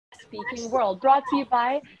French-speaking world, brought to you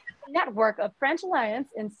by the Network of French Alliance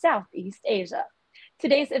in Southeast Asia.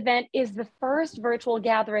 Today's event is the first virtual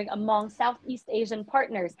gathering among Southeast Asian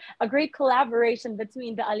partners, a great collaboration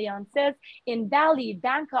between the alliances in Bali,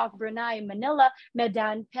 Bangkok, Brunei, Manila,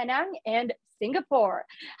 Meda, Penang, and Singapore.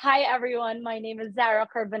 Hi, everyone. My name is Zara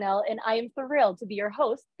Carbonell, and I am thrilled to be your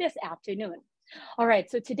host this afternoon. All right,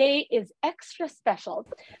 so today is extra special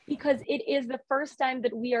because it is the first time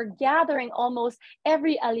that we are gathering almost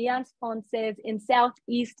every Alliance Française in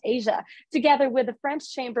Southeast Asia, together with the French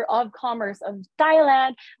Chamber of Commerce of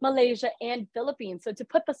Thailand, Malaysia, and Philippines. So to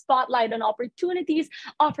put the spotlight on opportunities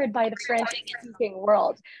offered by the French-speaking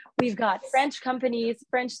world. We've got French companies,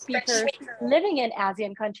 French speakers living in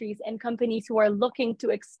ASEAN countries, and companies who are looking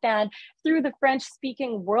to expand through the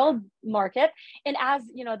French-speaking world market. And as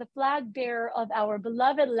you know, the flag bearer of our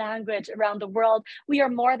beloved language around the world, we are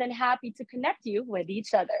more than happy to connect you with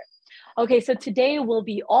each other. Okay, so today will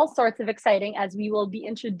be all sorts of exciting as we will be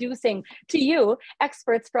introducing to you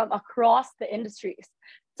experts from across the industries.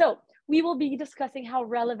 So we will be discussing how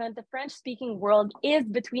relevant the French-speaking world is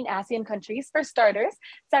between ASEAN countries, for starters.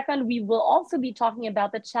 Second, we will also be talking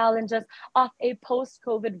about the challenges of a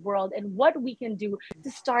post-COVID world and what we can do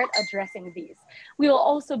to start addressing these. We will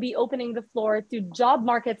also be opening the floor to job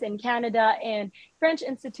markets in Canada and French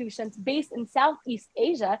institutions based in Southeast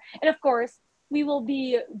Asia. And of course, we will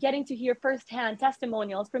be getting to hear firsthand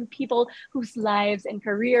testimonials from people whose lives and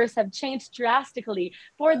careers have changed drastically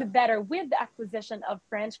for the better with the acquisition of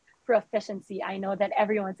French proficiency. I know that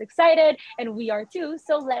everyone's excited and we are too,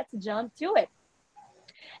 so let's jump to it.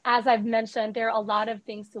 As I've mentioned, there are a lot of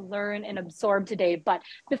things to learn and absorb today, but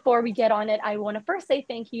before we get on it, I want to first say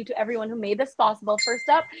thank you to everyone who made this possible. First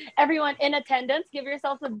up, everyone in attendance, give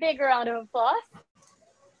yourselves a big round of applause.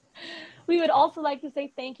 We would also like to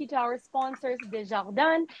say thank you to our sponsors,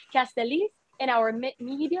 Desjardin, Castellis, and our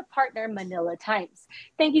media partner, Manila Times.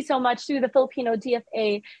 Thank you so much to the Filipino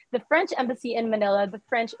DFA, the French Embassy in Manila, the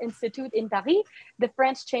French Institute in Paris, the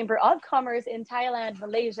French Chamber of Commerce in Thailand,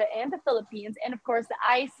 Malaysia, and the Philippines, and of course, the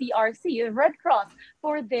ICRC, the Red Cross,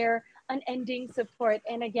 for their unending support.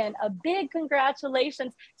 And again, a big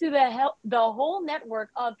congratulations to the whole network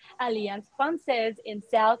of Alliance Française in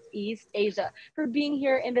Southeast Asia for being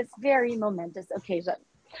here in this very momentous occasion.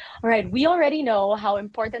 All right, we already know how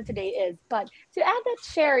important today is, but to add that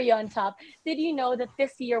cherry on top, did you know that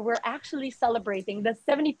this year we're actually celebrating the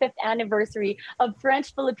 75th anniversary of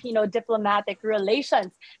French-Filipino diplomatic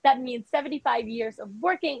relations? That means 75 years of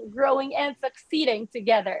working, growing, and succeeding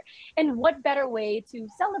together. And what better way to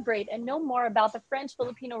celebrate and know more about the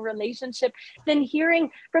French-Filipino relationship than hearing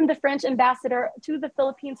from the French ambassador to the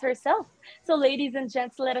Philippines herself? So ladies and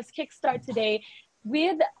gents, let us kickstart today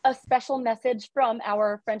with a special message from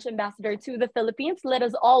our French ambassador to the Philippines. Let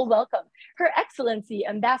us all welcome Her Excellency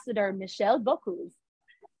Ambassador Michelle Bocuse.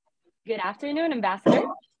 Good afternoon, Ambassador.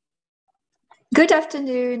 Good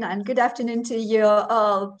afternoon, and good afternoon to you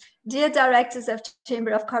all. Dear Directors of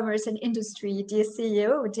Chamber of Commerce and Industry, dear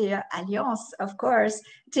CEO, dear Alliance, of course,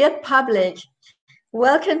 dear public,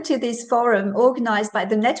 welcome to this forum organized by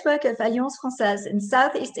the Network of Alliance Française in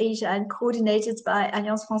Southeast Asia and coordinated by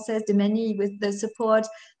Alliance Française de Manille with the support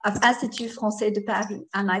of Institut Français de Paris.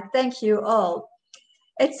 And I thank you all.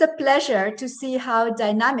 It's a pleasure to see how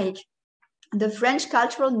dynamic the French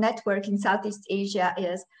cultural network in Southeast Asia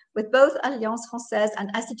is, with both Alliance Française and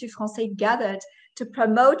Institut Français gathered to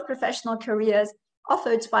promote professional careers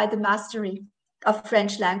offered by the mastery of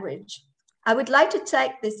French language. I would like to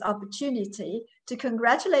take this opportunity to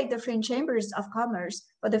congratulate the French Chambers of Commerce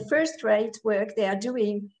for the first-rate work they are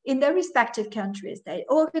doing in their respective countries. They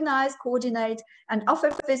organize, coordinate, and offer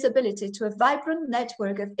visibility to a vibrant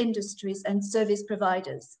network of industries and service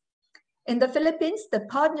providers. In the Philippines, the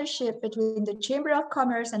partnership between the Chamber of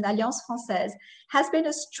Commerce and Alliance Française has been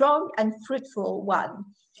a strong and fruitful one.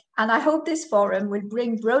 And I hope this forum will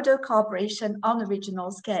bring broader cooperation on a regional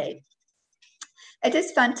scale. It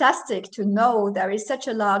is fantastic to know there is such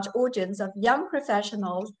a large audience of young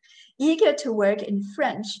professionals eager to work in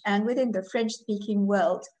French and within the French-speaking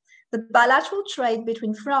world. The bilateral trade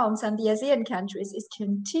between France and the ASEAN countries is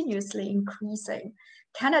continuously increasing.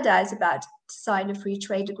 Canada is about to sign a free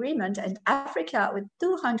trade agreement, and Africa, with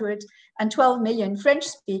 212 million French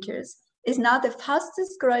speakers, is now the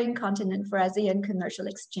fastest growing continent for ASEAN commercial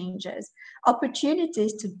exchanges.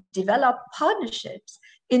 Opportunities to develop partnerships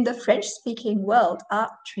in the French-speaking world are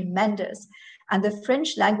tremendous, and the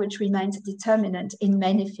French language remains determinant in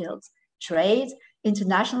many fields: trade,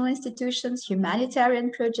 international institutions, humanitarian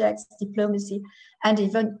projects, diplomacy, and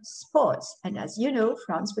even sports. And as you know,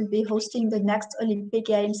 France will be hosting the next Olympic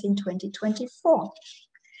Games in 2024.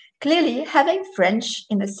 Clearly, having French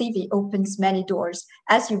in the CV opens many doors,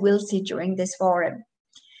 as you will see during this forum.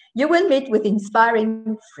 You will meet with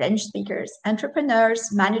inspiring French speakers,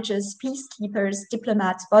 entrepreneurs, managers, peacekeepers,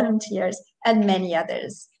 diplomats, volunteers, and many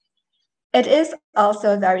others. It is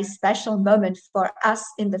also a very special moment for us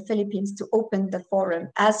in the Philippines to open the forum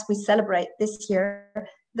as we celebrate this year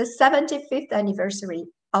the 75th anniversary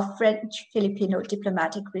of French-Filipino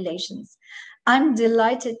diplomatic relations. I'm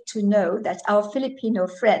delighted to know that our Filipino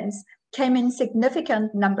friends came in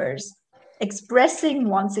significant numbers, expressing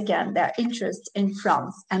once again their interest in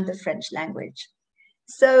France and the French language.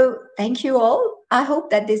 So thank you all. I hope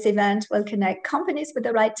that this event will connect companies with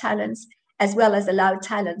the right talents, as well as allow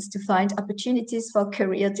talents to find opportunities for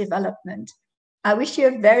career development. I wish you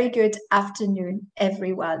a very good afternoon,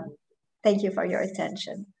 everyone. Thank you for your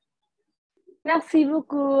attention. Merci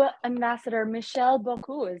beaucoup, Ambassador Michelle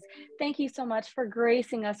Bocuse. Thank you so much for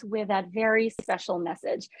gracing us with that very special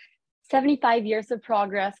message. 75 years of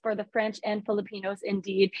progress for the French and Filipinos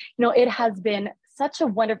indeed. You know, it has been such a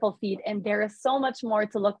wonderful feat and there is so much more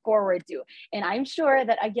to look forward to. And I'm sure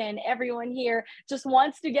that, again, everyone here just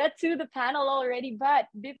wants to get to the panel already. But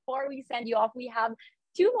before we send you off, we have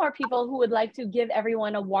two more people who would like to give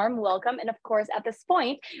everyone a warm welcome. And of course, at this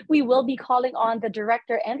point, we will be calling on the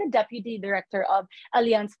director and the deputy director of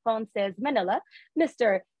Alliance Française Manila,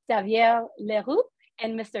 Mr. Xavier Leroux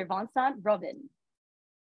and Mr. Vincent Robin.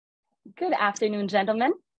 Good afternoon,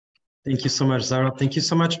 gentlemen. Thank you so much, Zara. Thank you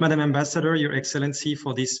so much, Madam Ambassador, Your Excellency,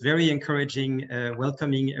 for this very encouraging,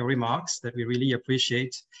 welcoming remarks that we really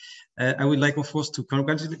appreciate. I would like, of course, to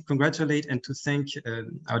congratulate and to thank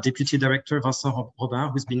our Deputy Director, Vincent Robin,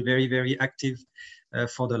 who's been very, very active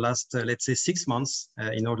for the last, let's say, 6 months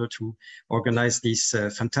in order to organize this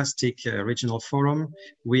fantastic regional forum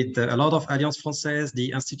with a lot of Alliance Française, the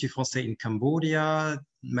Institut Français in Cambodia.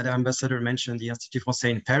 Madam Ambassador mentioned the Institut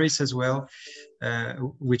Français in Paris as well,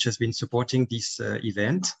 which has been supporting this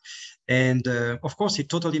event. And of course, it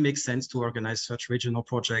totally makes sense to organize such regional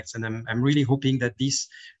projects. And I'm really hoping that this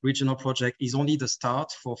regional project is only the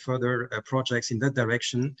start for further projects in that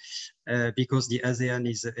direction, because the ASEAN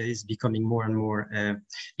is becoming more and more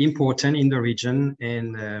important in the region.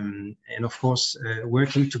 And of course,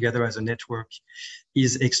 working together as a network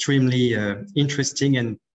is extremely interesting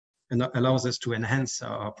and allows us to enhance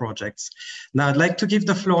our projects. Now, I'd like to give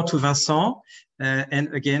the floor to Vincent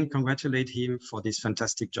and again, congratulate him for this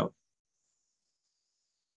fantastic job.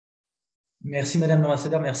 Merci, Madame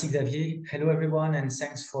l'Ambassadeur. Merci, Xavier. Hello, everyone, and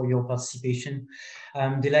thanks for your participation.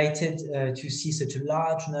 I'm delighted to see such a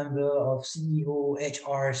large number of CEO,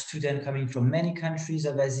 HR students coming from many countries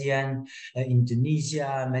of ASEAN,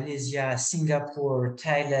 Indonesia, Malaysia, Singapore,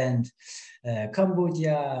 Thailand,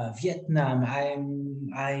 Cambodia, Vietnam.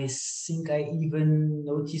 I think I even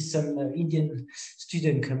noticed some Indian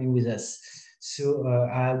students coming with us. So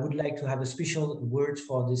I would like to have a special word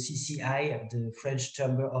for the CCI, the French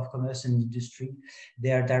Chamber of Commerce and Industry,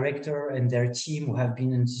 their director and their team who have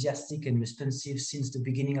been enthusiastic and responsive since the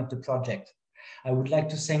beginning of the project. I would like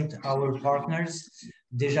to thank our partners,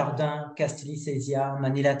 Desjardin, Castille-Cesia,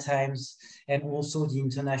 Manila Times, and also the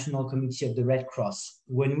International Committee of the Red Cross.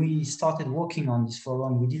 When we started working on this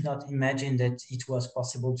forum, we did not imagine that it was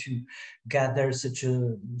possible to gather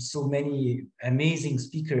so many amazing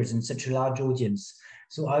speakers in such a large audience.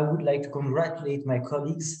 So I would like to congratulate my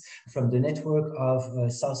colleagues from the network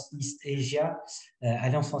of Southeast Asia,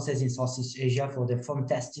 Alliance Française in Southeast Asia, for their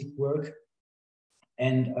fantastic work.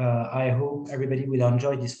 And I hope everybody will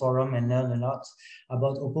enjoy this forum and learn a lot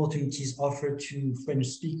about opportunities offered to French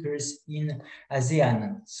speakers in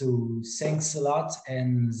ASEAN. So thanks a lot.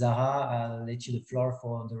 And Zara, I'll let you the floor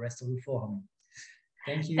for the rest of the forum.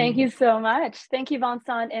 Thank you. Thank you so much. Thank you,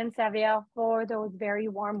 Vincent and Xavier, for those very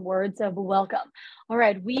warm words of welcome. All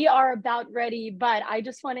right, we are about ready, but I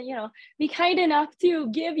just want to, be kind enough to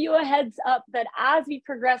give you a heads up that as we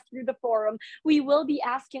progress through the forum, we will be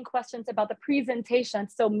asking questions about the presentation.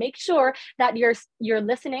 So make sure that you're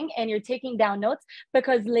listening and you're taking down notes,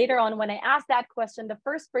 because later on when I ask that question, the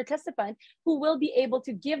first participant who will be able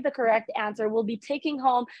to give the correct answer will be taking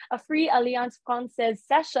home a free Alliance Française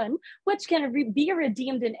session, which can be redeemed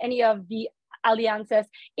in any of the alliances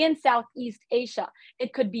in Southeast Asia.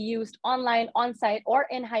 It could be used online, on-site, or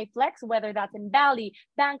in high flex, whether that's in Bali,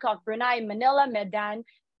 Bangkok, Brunei, Manila, Medan,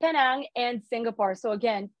 Penang, and Singapore. So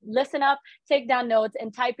again, listen up, take down notes,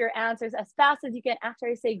 and type your answers as fast as you can after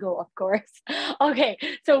I say go, of course. Okay,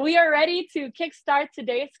 so we are ready to kickstart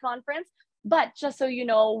today's conference. But just so you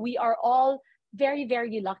know, we are all very,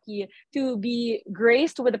 very lucky to be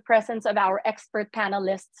graced with the presence of our expert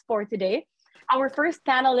panelists for today. Our first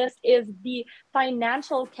panelist is the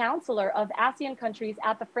financial counselor of ASEAN countries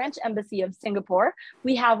at the French Embassy of Singapore.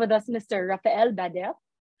 We have with us Mr. Raphael Bader.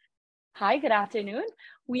 Hi, good afternoon.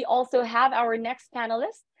 We also have our next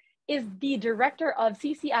panelist is the director of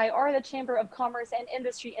CCI, or the Chamber of Commerce and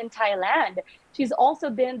Industry in Thailand. She's also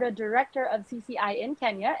been the director of CCI in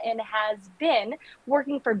Kenya and has been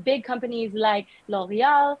working for big companies like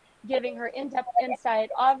L'Oreal, giving her in-depth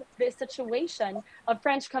insight of the situation of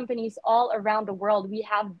French companies all around the world. We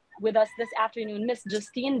have with us this afternoon, Ms.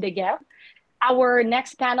 Justine Deguerre. Our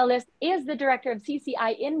next panelist is the director of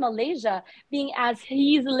CCI in Malaysia, being as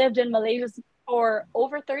he's lived in Malaysia for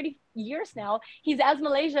over 30 years now. He's as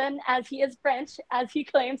Malaysian as he is French, as he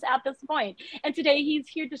claims at this point. And today he's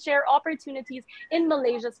here to share opportunities in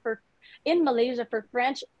Malaysia for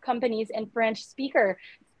French companies and French speakers.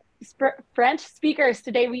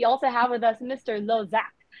 Today we also have with us Mr.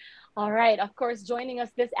 Lozak. All right, of course, joining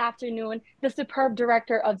us this afternoon, the superb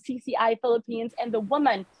director of CCI Philippines and the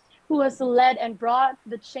woman who has led and brought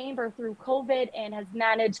the chamber through COVID and has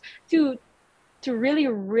managed to really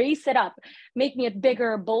raise it up, making it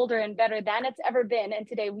bigger, bolder, and better than it's ever been. And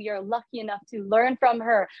today we are lucky enough to learn from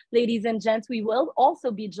her. Ladies and gents, we will also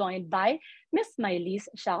be joined by Miss Maëlys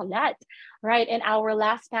Charlotte. Right, and our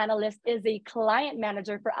last panelist is a client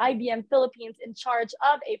manager for IBM Philippines in charge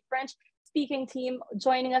of a French-speaking team.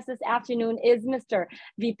 Joining us this afternoon is Mr.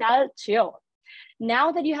 Vital Chio.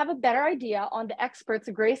 Now that you have a better idea on the experts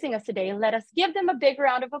gracing us today, let us give them a big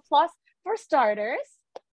round of applause for starters.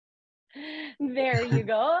 There you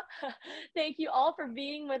go. Thank you all for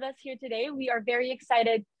being with us here today. We are very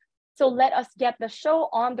excited. So let us get the show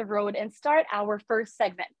on the road and start our first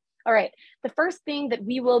segment. All right, the first thing that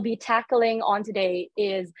we will be tackling on today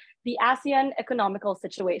is the ASEAN economical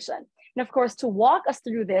situation. And of course, to walk us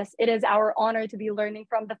through this, it is our honor to be learning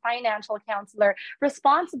from the financial counselor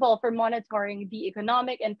responsible for monitoring the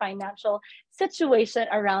economic and financial situation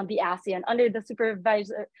around the ASEAN under the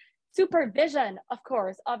supervision, of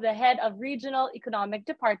course, of the head of Regional Economic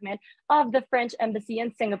Department of the French Embassy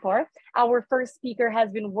in Singapore. Our first speaker has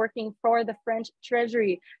been working for the French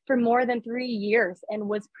Treasury for more than 3 years and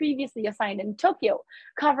was previously assigned in Tokyo,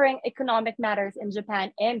 covering economic matters in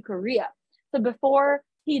Japan and Korea. So before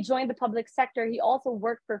he joined the public sector, he also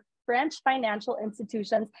worked for French financial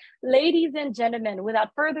institutions. Ladies and gentlemen,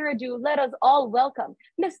 without further ado, let us all welcome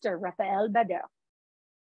Mr. Raphael Bader.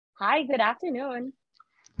 Hi, good afternoon.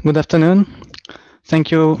 Good afternoon.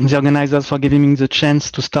 Thank you, the organizers, for giving me the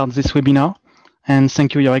chance to start this webinar. And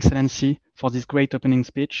thank you, Your Excellency, for this great opening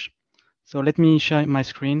speech. So let me share my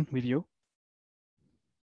screen with you.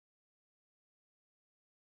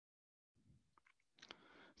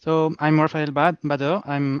 So I'm Raphael Bader.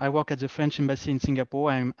 I work at the French Embassy in Singapore.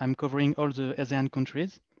 I'm covering all the ASEAN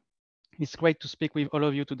countries. It's great to speak with all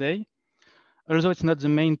of you today. Although it's not the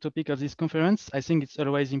main topic of this conference, I think it's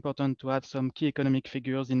always important to have some key economic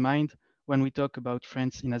figures in mind when we talk about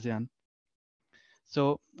France in ASEAN.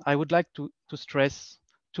 So I would like to stress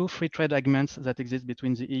 2 free trade agreements that exist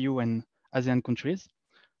between the EU and ASEAN countries.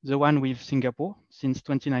 The one with Singapore since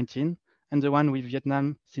 2019 and the one with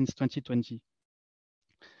Vietnam since 2020.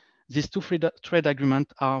 These 2 free trade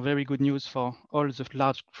agreements are very good news for all the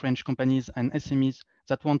large French companies and SMEs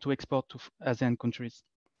that want to export to ASEAN countries.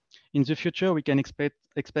 In the future, we can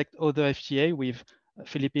expect other FTA with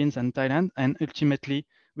Philippines and Thailand, and ultimately,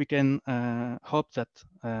 we can hope that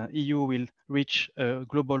EU will reach a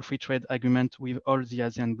global free trade agreement with all the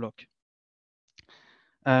ASEAN bloc.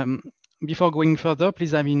 Before going further,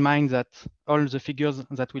 please have in mind that all the figures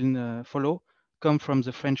that will follow come from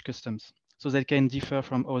the French customs, so they can differ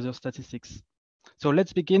from other statistics. So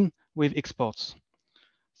let's begin with exports.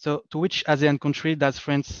 So to which ASEAN country does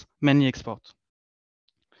France mainly export?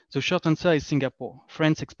 The short answer is Singapore.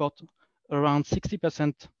 France exports around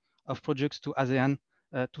 60% of products to ASEAN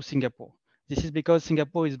to Singapore. This is because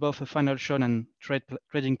Singapore is both a financial and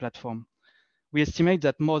trading platform. We estimate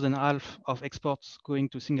that more than half of exports going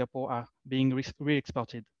to Singapore are being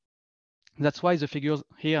re-exported. That's why the figures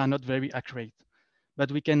here are not very accurate.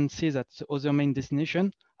 But we can see that the other main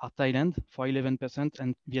destinations are Thailand for 11%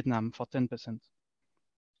 and Vietnam for 10%.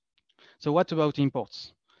 So what about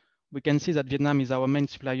imports? We can see that Vietnam is our main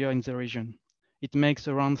supplier in the region. It makes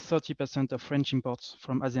around 30% of French imports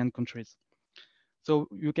from ASEAN countries. So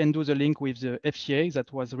you can do the link with the FTA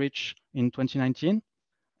that was reached in 2019.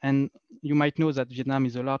 And you might know that Vietnam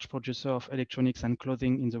is a large producer of electronics and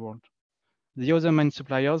clothing in the world. The other main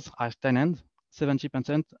suppliers are Thailand,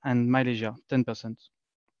 70%, and Malaysia, 10%.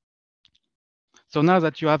 So now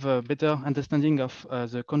that you have a better understanding of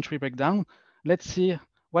the country breakdown, let's see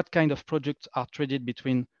what kind of products are traded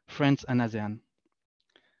between France and ASEAN.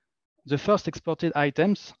 The first exported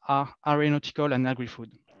items are aeronautical and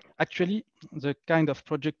agri-food. Actually, the kind of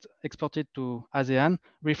project exported to ASEAN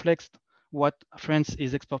reflects what France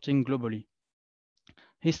is exporting globally.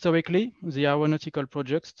 Historically, the aeronautical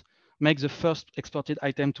projects make the first exported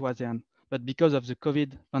item to ASEAN, but because of the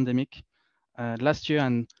COVID pandemic, last year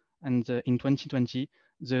and in 2020,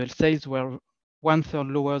 the sales were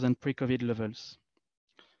 1/3 lower than pre-COVID levels.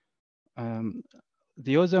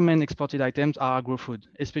 The other main exported items are agro-food,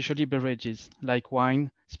 especially beverages like wine,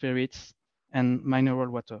 spirits, and mineral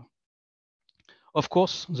water. Of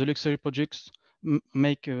course, the luxury products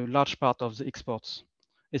make a large part of the exports,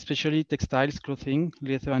 especially textiles, clothing,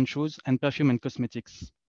 leather and shoes, and perfume and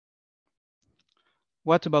cosmetics.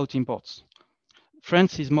 What about imports?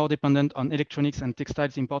 France is more dependent on electronics and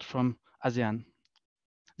textiles import from ASEAN.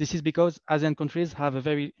 This is because ASEAN countries have a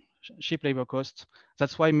very cheap labor cost.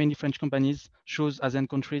 That's why many French companies choose ASEAN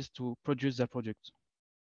countries to produce their products.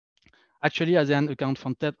 Actually, ASEAN accounts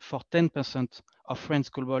for 10% of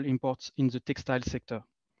France's global imports in the textile sector.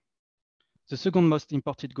 The second most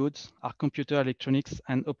imported goods are computer electronics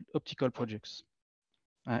and optical products,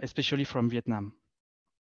 especially from Vietnam.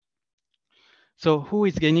 So who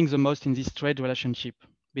is gaining the most in this trade relationship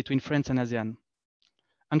between France and ASEAN?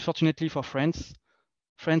 Unfortunately for France,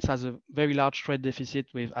 France has a very large trade deficit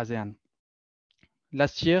with ASEAN.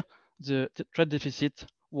 Last year, the trade deficit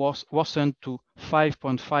was worsened to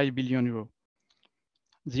 5.5 billion euro.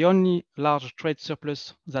 The only large trade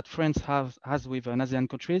surplus that France has with an ASEAN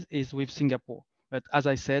countries is with Singapore. But as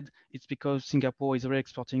I said, it's because Singapore is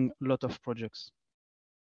re-exporting a lot of products.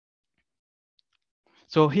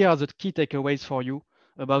 So here are the key takeaways for you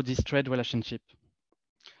about this trade relationship.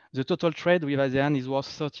 The total trade with ASEAN is worth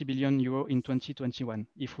 30 billion euro in 2021,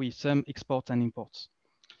 if we sum exports and imports.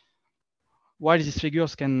 While these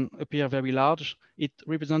figures can appear very large, it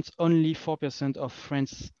represents only 4% of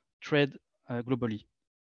France's trade globally.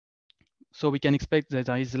 So we can expect that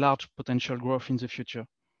there is large potential growth in the future.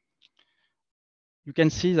 You can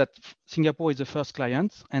see that Singapore is the first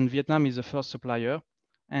client and Vietnam is the first supplier.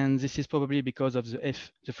 And this is probably because of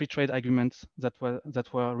the free trade agreements that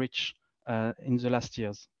were reached in the last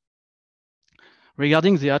years.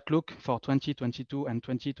 Regarding the outlook for 2022 and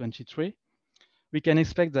 2023, we can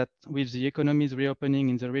expect that with the economies reopening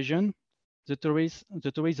in the region, the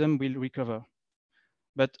tourism will recover.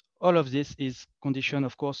 But all of this is conditioned,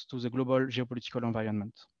 of course, to the global geopolitical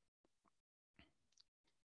environment.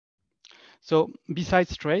 So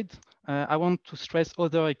besides trade, I want to stress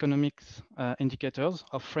other economic indicators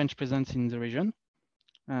of French presence in the region.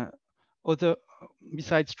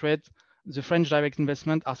 Besides trade, the French direct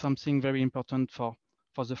investment are something very important for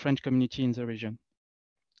the French community in the region.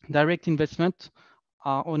 Direct investment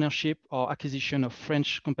are ownership or acquisition of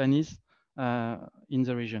French companies in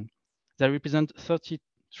the region. They represent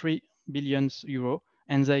 33 billion euro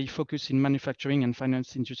and they focus in manufacturing and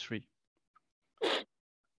finance industry.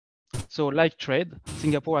 So like trade,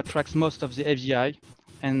 Singapore attracts most of the FDI,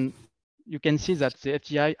 and you can see that the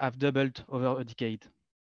FDI have doubled over a decade.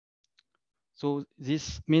 So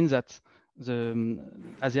this means that the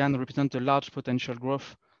ASEAN represents a large potential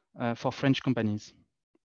growth for French companies.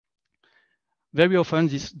 Very often,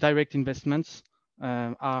 these direct investments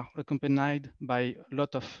are accompanied by a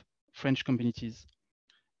lot of French communities.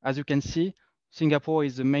 As you can see, Singapore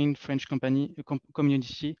is the main French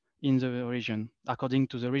community in the region, according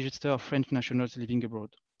to the Register of French Nationals Living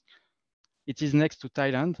Abroad. It is next to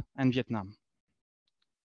Thailand and Vietnam.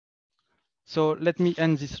 So let me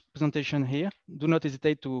end this presentation here. Do not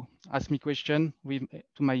hesitate to ask me questions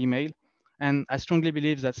to my email. And I strongly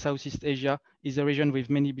believe that Southeast Asia is a region with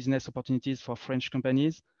many business opportunities for French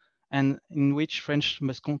companies and in which French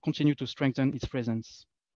must continue to strengthen its presence.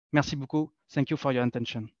 Merci beaucoup. Thank you for your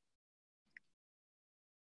attention.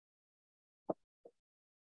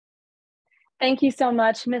 Thank you so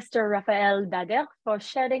much, Mr. Raphael Dader, for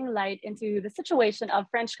shedding light into the situation of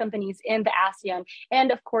French companies in the ASEAN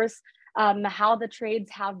and, of course, how the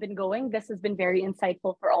trades have been going. This has been very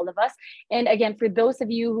insightful for all of us. And again, for those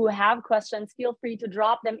of you who have questions, feel free to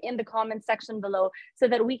drop them in the comment section below so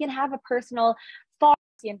that we can have a personal thought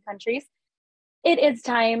on ASEAN countries. It is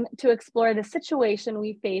time to explore the situation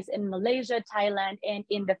we face in Malaysia, Thailand, and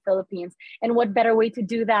in the Philippines. And what better way to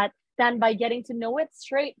do that than by getting to know it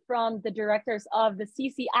straight from the directors of the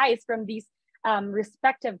CCIs from these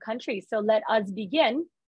respective countries. So let us begin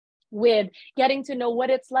with getting to know what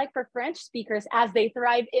it's like for French speakers as they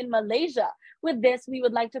thrive in Malaysia. With this, we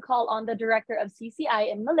would like to call on the director of CCI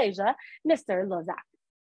in Malaysia, Mr. Lozak.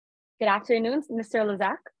 Good afternoon, Mr.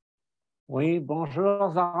 Lozak. Oui,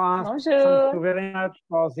 bonjour, Zara. Bonjour. Thank you very much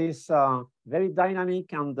for this very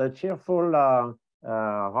dynamic and cheerful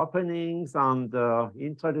openings and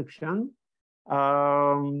introduction.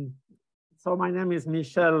 So my name is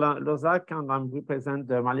Michel Lozak, and I represent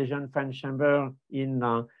the Malaysian French Chamber in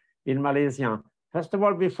Malaysia. First of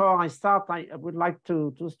all, before I start, I would like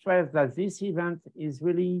to stress that this event is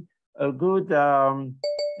really a good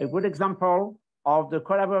example of the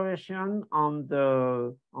collaboration on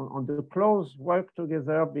the close work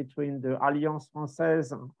together between the Alliance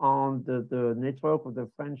Française and the network of the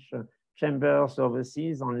French chambers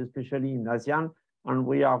overseas, and especially in ASEAN. And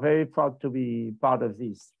we are very proud to be part of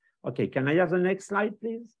this. Okay, can I have the next slide,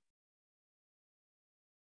 please?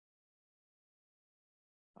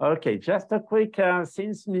 Okay, just a quick,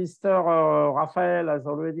 since Mr. Raphael has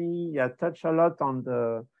already touched a lot on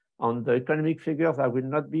the economic figures, I will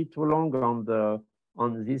not be too long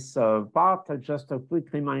on this part. Just a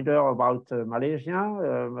quick reminder about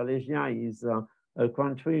Malaysia. Malaysia is a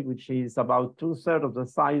country which is about 2/3 of the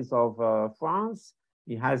size of France.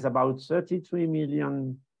 It has about 33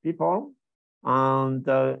 million people. And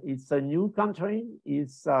it's a new country.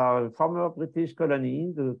 It's a former British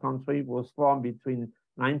colony. The country was formed between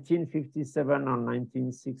 1957 and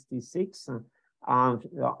 1966. And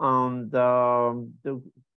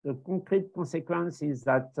the concrete consequence is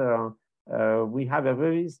that we have a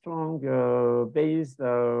very strong based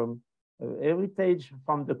heritage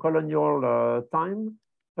from the colonial time.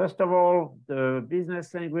 First of all, the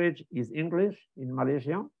business language is English in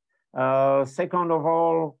Malaysia. Second of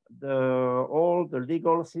all the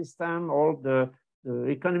legal system, all the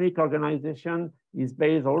economic organization is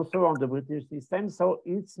based also on the British system. So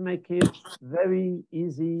it's make it very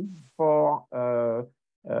easy for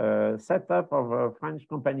setup of French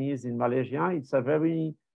companies in Malaysia. It's a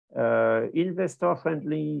very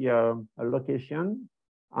investor-friendly location.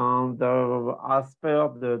 And as per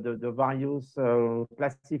the various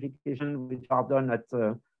classification which are done at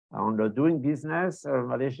on doing business,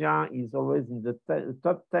 Malaysia is always in the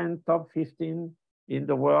top 10, top 15 in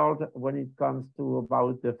the world when it comes to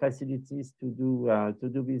about the facilities to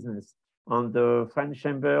do business. And the French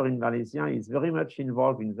Chamber in Malaysia is very much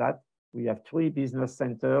involved in that. We have 3 business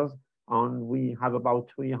centers, and we have about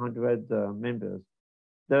 300 members.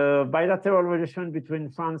 The bilateral relation between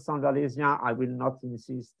France and Malaysia, I will not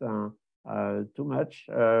insist too much.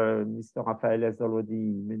 Mr. Raphael has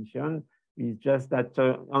already mentioned. It's just that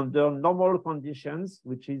under normal conditions,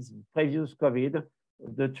 which is previous COVID,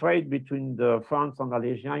 the trade between France and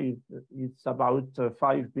Malaysia it's about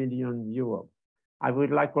 5 billion euros. I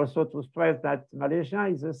would like also to stress that Malaysia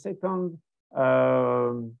is the second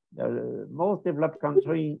most developed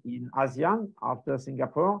country in ASEAN after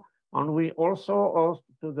Singapore, and we also host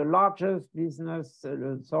to the largest business,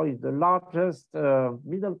 the largest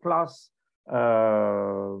middle class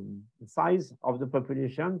size of the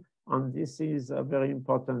population. And this is very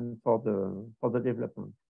important for the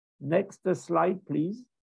development. Next slide, please.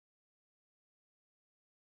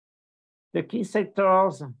 The key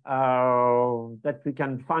sectors that we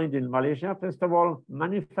can find in Malaysia. First of all,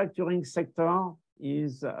 manufacturing sector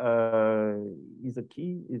is a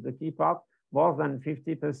key part. More than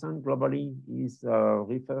 50% globally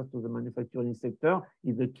refers to the manufacturing sector.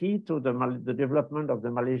 Is the key to the development of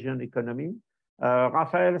the Malaysian economy.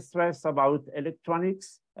 Raphael stressed about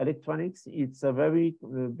electronics. Electronics, it's a very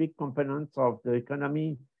big component of the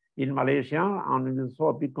economy in Malaysia, and also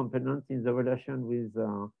a big component in the relation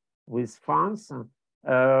with France.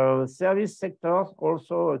 Service sectors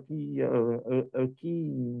also a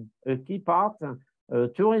key part.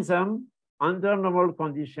 Tourism under normal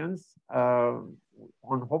conditions,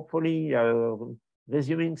 and hopefully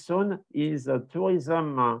resuming soon, is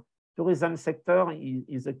tourism sector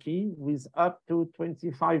is a key, with up to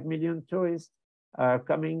 25 million tourists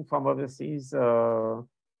coming from overseas on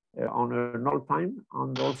a normal time,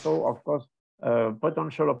 and also, of course,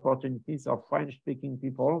 potential opportunities of French-speaking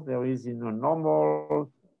people. There is in a normal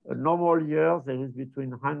year, there is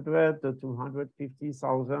between 100 to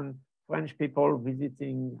 250,000 French people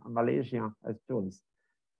visiting Malaysia as tourists.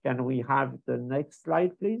 Can we have the next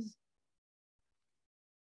slide, please?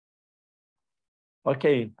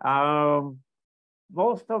 Okay.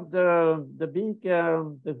 Most of the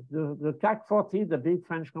CAC 40, the big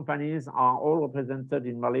French companies, are all represented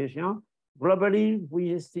in Malaysia. Globally,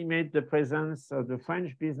 we estimate the presence, the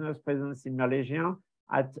French business presence in Malaysia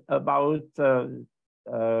at about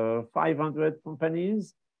 500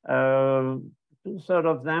 companies. 2/3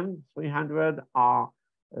 of them, 300, are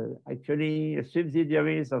actually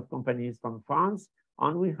subsidiaries of companies from France.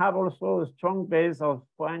 And we have also a strong base of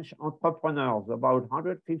French entrepreneurs, about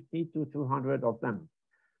 150 to 200 of them.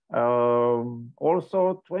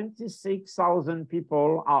 Also, 26,000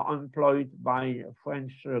 people are employed by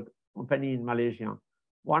French company in Malaysia.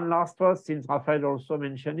 One last word, since Raphael also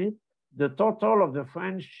mentioned it, the total of the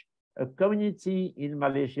French community in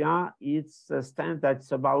Malaysia, it's stands at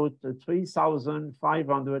about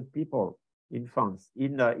 3,500 people in France,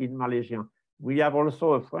 in Malaysia. We have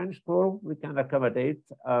also a French school. We can accommodate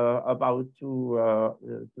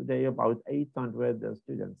today about 800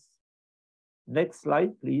 students. Next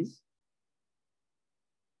slide, please.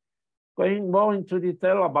 Going more into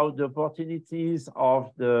detail about the opportunities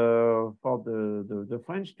for the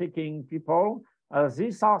French-speaking people,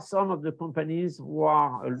 these are some of the companies who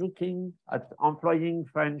are looking at employing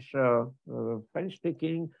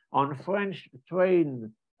French-speaking on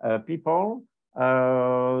French-trained people.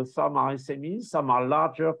 Some are SMEs, some are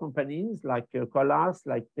larger companies like Kuala,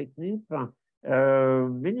 like Technip.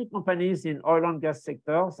 Many companies in oil and gas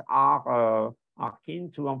sectors are keen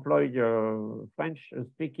to employ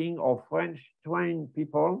French-speaking or French-trained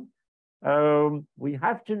people. We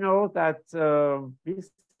have to know that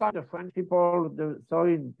beside the French people,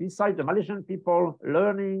 beside the Malaysian people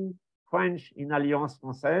learning French in Alliance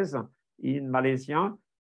Française in Malaysia,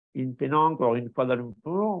 in Penang or in Kuala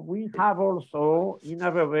Lumpur, we have also, in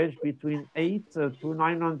average, between 800 to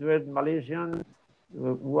 900 Malaysians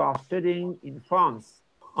who are studying in France.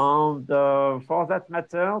 And for that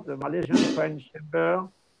matter, the Malaysian French Chamber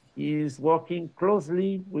is working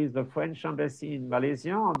closely with the French Embassy in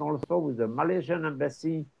Malaysia and also with the Malaysian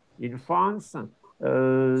Embassy in France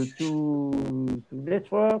to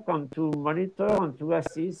network and to monitor and to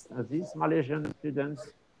assist these Malaysian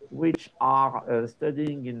students which are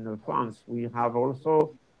studying in France. We have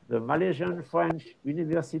also the Malaysian French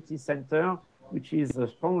University Center, which is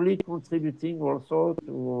strongly contributing also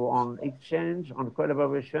to an exchange and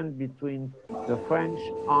collaboration between the French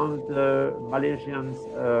and the Malaysian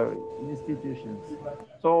institutions.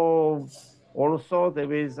 So also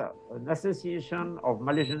there is an association of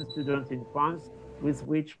Malaysian students in France with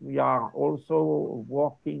which we are also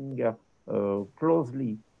working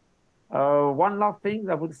closely. One last thing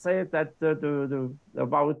I would say that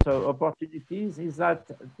about opportunities is that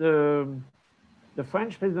the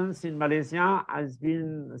French presence in Malaysia has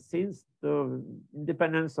been since the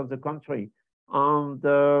independence of the country. And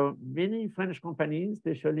many French companies,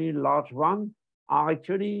 especially large ones, are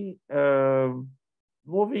actually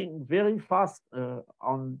moving very fast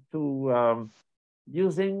on to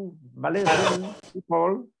using Malaysian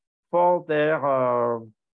people for their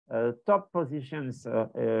top positions.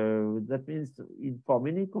 That means for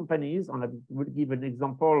many companies, and I will give an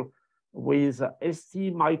example with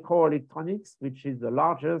ST Microelectronics, which is the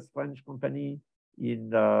largest French company in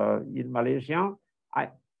Malaysia.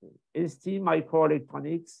 ST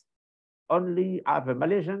Microelectronics only have a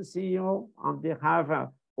Malaysian CEO, and they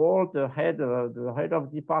have all the head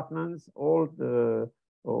of departments, all the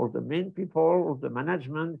main people, all the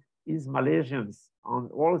management is Malaysians,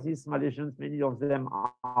 and all these Malaysians, many of them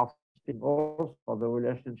are also for the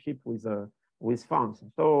relationship with France.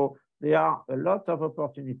 So there are a lot of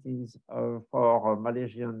opportunities for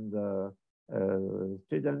Malaysian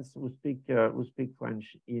students who speak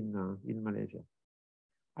French in Malaysia.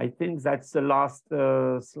 I think that's the last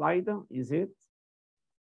slide, is it?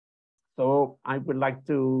 So I would like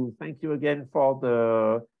to thank you again for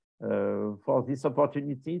this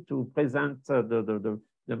opportunity to present the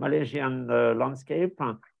Malaysian landscape.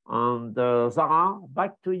 And Zara,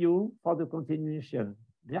 back to you for the continuation.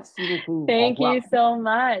 Merci beaucoup. Thank you so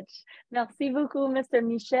much. Merci beaucoup, Mr.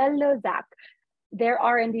 Michel Lozac. There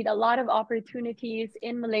are indeed a lot of opportunities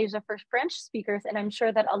in Malaysia for French speakers, and I'm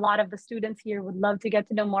sure that a lot of the students here would love to get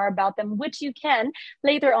to know more about them, which you can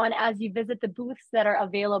later on as you visit the booths that are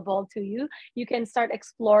available to you. You can start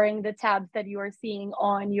exploring the tabs that you are seeing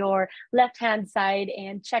on your left-hand side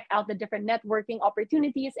and check out the different networking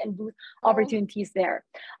opportunities and booth opportunities there.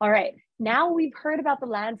 All right. Now we've heard about the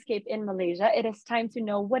landscape in Malaysia, it is time to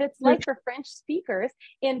know what it's like for French speakers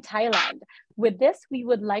in Thailand. With this, we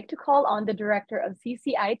would like to call on the director of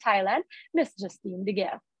CCI Thailand, Ms. Justine De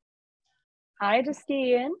Geer. Hi,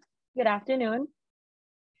 Justine. Good afternoon.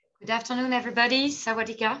 Good afternoon, everybody.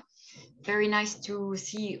 Sawadika. Very nice to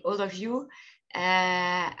see all of you.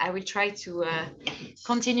 I will try to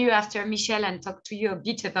continue after Michel and talk to you a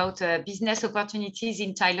bit about business opportunities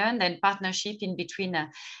in Thailand and partnership in between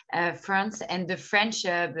France and the French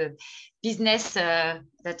business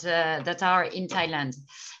that are in Thailand.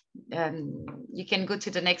 You can go to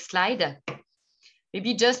the next slide.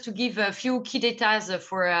 Maybe just to give a few key data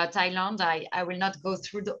for Thailand. I will not go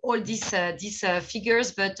through all these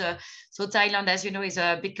figures, but so Thailand, as you know, is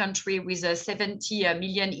a big country with 70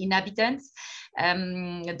 million inhabitants.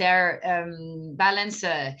 Their balance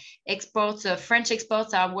exports, French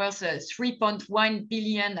exports are worth $3.1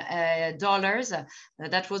 billion.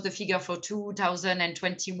 That was the figure for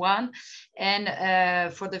 2021.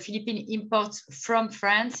 And for the Philippine imports from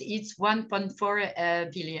France, it's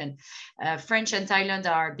 1.4 billion. French and Thailand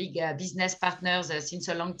are big business partners since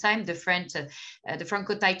a long time. The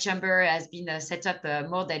Franco-Thai Chamber has been set up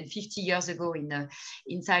more than 50 years ago in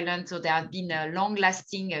Thailand. So there have been a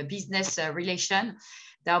long-lasting business relation.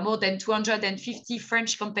 There are more than 250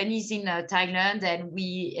 French companies in Thailand, and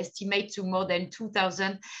we estimate to more than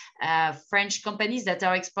 2,000 French companies that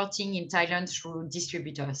are exporting in Thailand through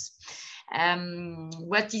distributors.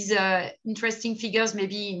 What is interesting figures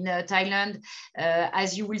maybe in Thailand,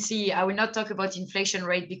 as you will see, I will not talk about inflation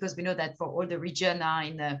rate because we know that for all the region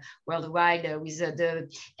in worldwide with the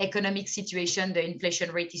economic situation, the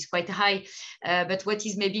inflation rate is quite high. But what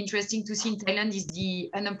is maybe interesting to see in Thailand is the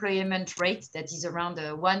unemployment rate that is around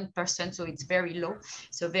 1%, so it's very low.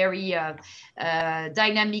 So very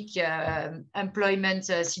dynamic employment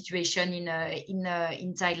situation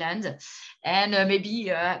in Thailand. And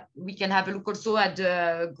maybe we can have a look also at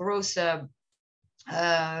the growth, the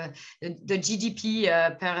GDP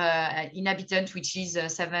per inhabitant, which is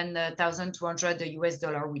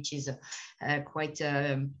 $7,200 which is quite,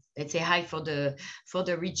 let's say, high for the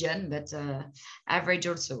region, but average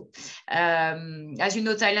also. As you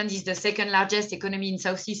know, Thailand is the second largest economy in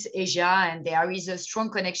Southeast Asia, and there is a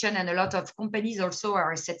strong connection, and a lot of companies also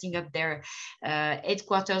are setting up their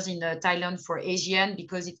headquarters in Thailand for ASEAN,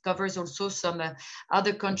 because it covers also some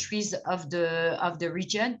other countries of the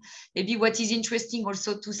region. Maybe what is interesting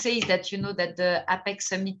also to say is that, you know, that the APEC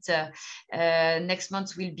summit next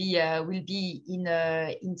month will be in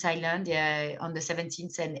Thailand on the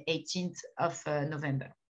 17th and 18th of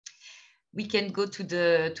November. We can go to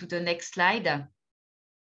the next slide.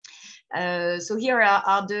 So here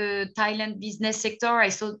are the Thailand business sector.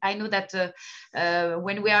 I know that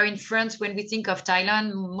when we are in France, when we think of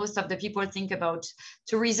Thailand, most of the people think about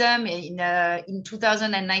tourism. In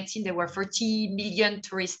 2019, there were 40 million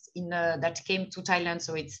tourists that came to Thailand.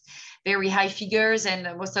 So it's very high figures.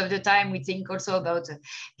 And most of the time we think also about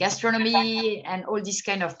gastronomy and all these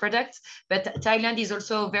kind of products. But Thailand is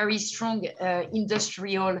also a very strong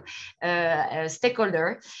industrial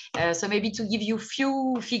stakeholder. So maybe to give you a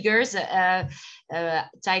few figures,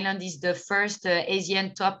 Thailand is the first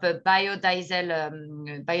Asian top biodiesel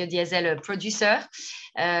producer.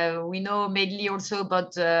 We know mainly also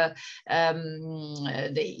about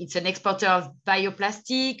it's an exporter of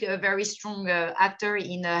bioplastic, a very strong actor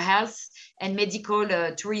in health and medical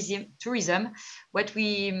tourism. What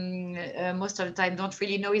we most of the time don't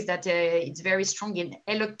really know is that it's very strong in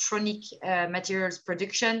electronic materials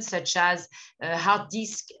production, such as hard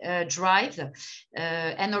disk drive.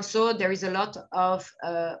 And also there is a lot of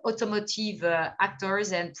automotive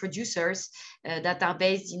actors and producers that are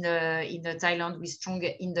based in Thailand with strong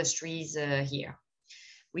industries here.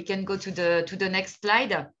 We can go to the next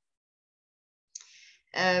slide.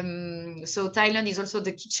 So Thailand is also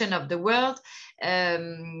the kitchen of the world.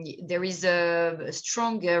 There is a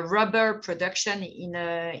strong rubber production in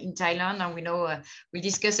Thailand, and we know we'll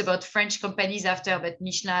discuss about French companies after, but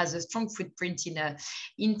Michelin has a strong footprint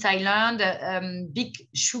in Thailand. Big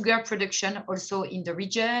sugar production also in the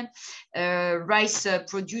region. Rice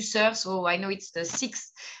producer, so I know it's the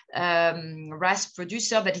 6th rice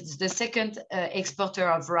producer, but it's the 2nd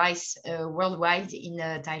exporter of rice worldwide in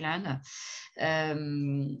Thailand.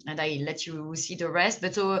 And I let you see the rest,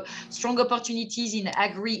 but so strong opportunities in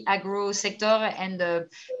agro sector, and the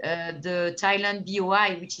Thailand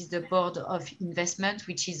BOI, which is the Board of Investment,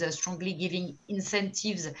 which is strongly giving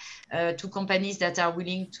incentives to companies that are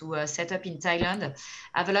willing to set up in Thailand,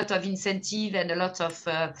 have a lot of incentive and a lot of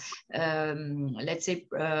let's say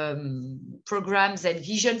programs and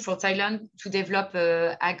vision for Thailand to develop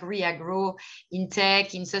agro in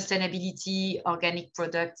tech, in sustainability, organic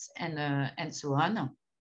products, and so on.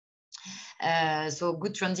 So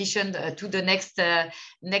good transition to the next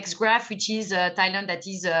graph, which is Thailand, that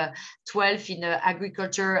is 12 in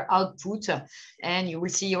agriculture output, and you will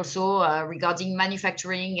see also regarding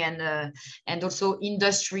manufacturing and also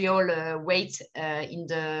industrial weight in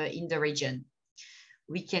the region.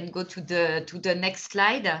 We can go to the next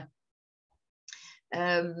slide.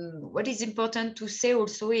 what is important to say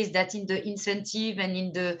also is that in the incentive and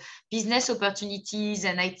in the business opportunities,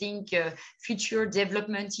 and I think future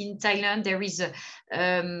development in Thailand, there is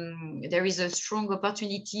a strong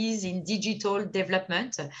opportunities in digital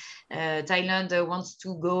development. Thailand wants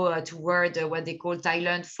to go toward what they call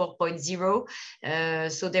Thailand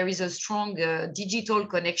 4.0. So there is a strong digital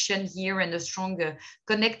connection here and a strong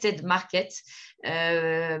connected market.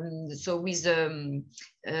 So with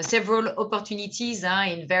several opportunities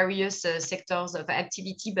in various sectors of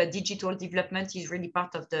activity, but digital development is really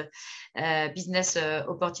part of the business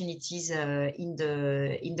opportunities in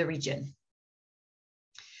the region.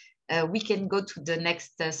 We can go to the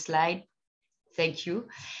next slide. Thank you.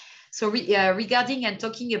 So regarding and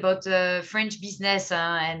talking about French business,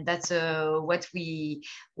 and that's what we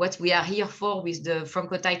are here for with the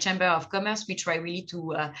Franco-Thai Chamber of Commerce. We try really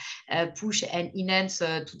to push and enhance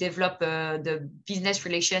to develop the business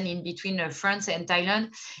relation in between France and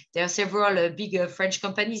Thailand. There are several big French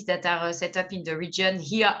companies that are set up in the region.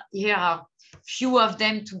 Here are few of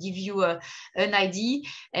them to give you an idea.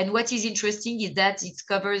 And what is interesting is that it's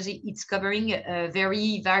covering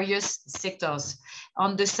very various sectors.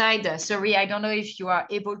 On the side, sorry, I don't know if you are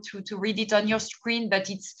able to read it on your screen, but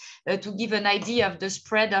it's to give an idea of the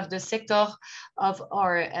spread of the sector of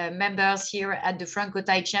our members here at the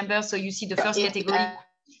Franco-Thai Chamber. So you see the first category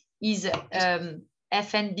is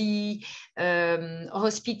F&B,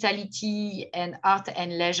 hospitality, and art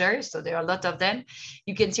and leisure. So there are a lot of them.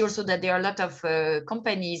 You can see also that there are a lot of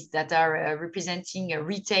companies that are representing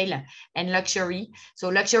retail and luxury. So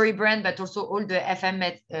luxury brand, but also all the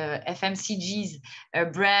FMCGs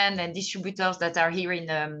brand and distributors that are here in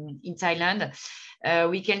Thailand.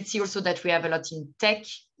 We can see also that we have a lot in tech,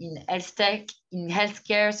 in health tech, in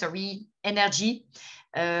healthcare, sorry, energy.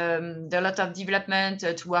 There are a lot of development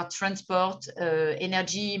toward transport,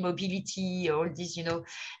 energy, mobility, all these, you know,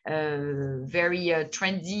 very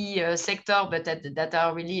trendy sector, but that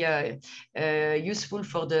are really useful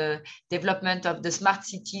for the development of the smart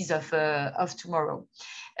cities of tomorrow.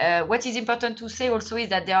 What is important to say also is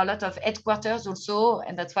that there are a lot of headquarters also,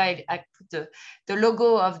 and that's why I put the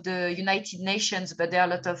logo of the United Nations, but there are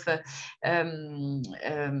a lot of,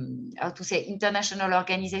 how to say, international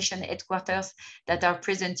organization headquarters that are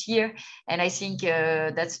present here. And I think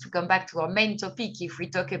that's to come back to our main topic. If we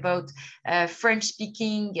talk about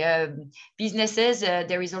French-speaking businesses,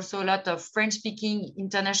 there is also a lot of French-speaking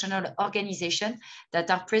international organizations that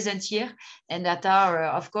are present here and that are,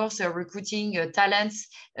 of course, recruiting talents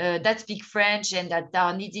that speak French and that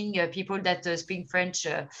are needing people that speak French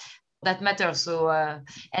that matter. So,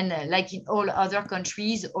 and like in all other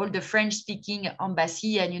countries, all the French-speaking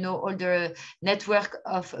embassy and, you know, all the network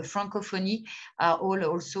of francophonie are all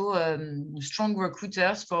also strong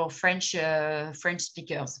recruiters for French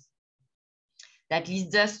speakers. That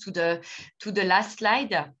leads us to the last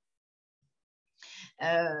slide.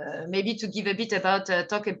 Maybe to give a bit about,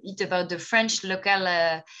 talk a bit about the French local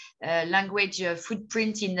language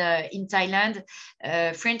footprint in Thailand.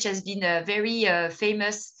 French has been very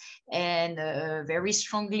famous and very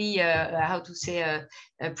strongly, how to say,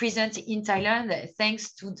 present in Thailand,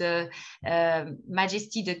 thanks to the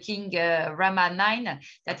Majesty the King Rama IX,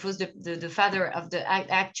 that was the father of the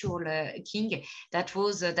actual king, that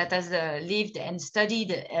has lived and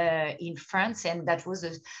studied in France, and that was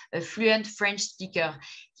a fluent French speaker.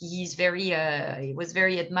 He was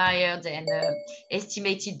very admired and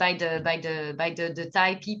estimated by the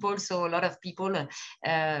Thai people. So a lot of people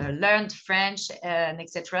learned French and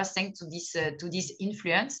etc. thanks to this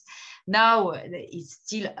influence. Now it's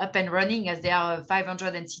still up and running, as there are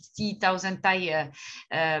 560,000 Thai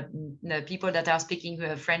people that are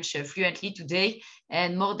speaking French fluently today,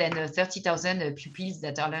 and more than 30,000 pupils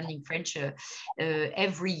that are learning French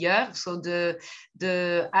every year. So the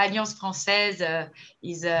Alliance Française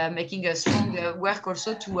is making a strong work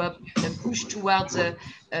also to push towards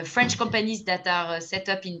French companies that are set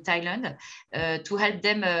up in Thailand to help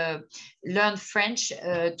them learn French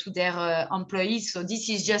to their employees. So this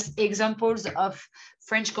is just examples of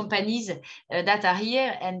French companies that are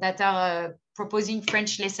here and that are proposing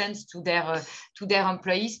French lessons to their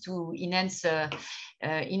employees to enhance the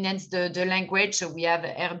language. So we have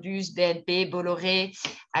Airbus, BNP, Bolloré,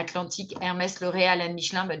 Atlantic, Hermès, L'Oréal, and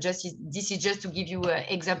Michelin. But this is just to give you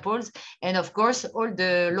examples. And of course, all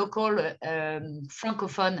the local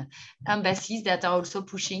francophone embassies that are also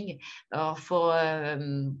pushing for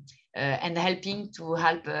and helping to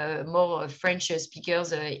help more French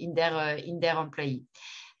speakers in their employee.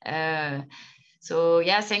 So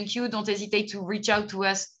yeah, thank you. Don't hesitate to reach out to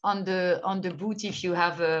us on the booth if you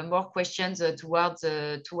have more questions towards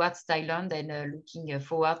Thailand, and looking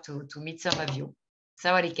forward to meet some of you.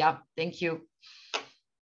 Sawadika. Thank you.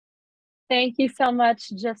 Thank you so much,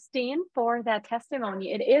 Justine, for that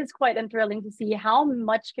testimony. It is quite thrilling to see how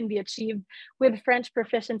much can be achieved with French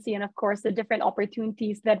proficiency and, of course, the different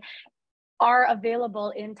opportunities that are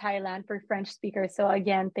available in Thailand for French speakers. So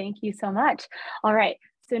again, thank you so much. All right,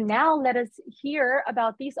 so now let us hear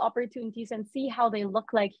about these opportunities and see how they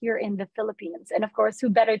look like here in the Philippines. And of course, who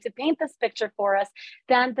better to paint this picture for us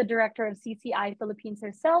than the director of CCI Philippines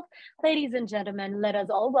herself. Ladies and gentlemen, let us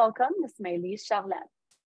all welcome Ms. Maylise Charlotte.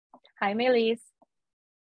 Hi, Maylise.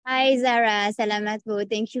 Hi, Zara. Salamat po.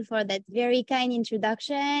 Thank you for that very kind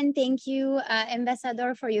introduction. Thank you,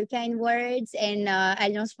 Ambassador, for your kind words, and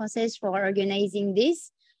Alliance Française for organizing this.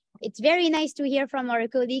 It's very nice to hear from our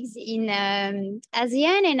colleagues in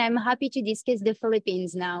ASEAN, and I'm happy to discuss the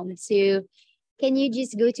Philippines now. So can you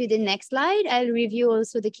just go to the next slide? I'll review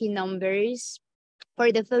also the key numbers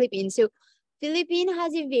for the Philippines. So Philippines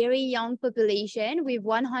has a very young population with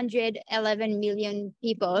 111 million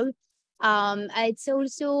people. It's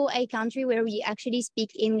also a country where we actually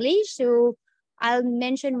speak English. So I'll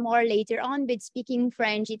mention more later on, but speaking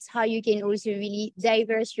French, it's how you can also really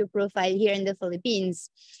diverse your profile here in the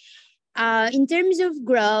Philippines. In terms of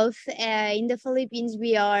growth, in the Philippines,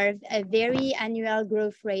 we are a very annual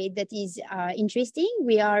growth rate that is interesting.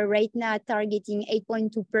 We are right now targeting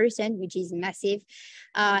 8.2%, which is massive.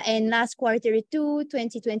 And last quarter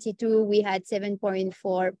 2022, we had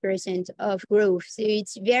 7.4% of growth. So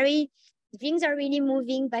it's very, things are really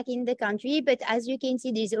moving back in the country. But as you can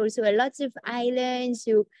see, there's also a lot of islands.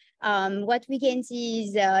 So what we can see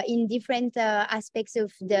is in different aspects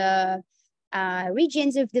of the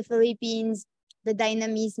regions of the Philippines, the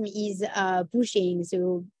dynamism is pushing.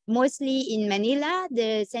 So mostly in Manila,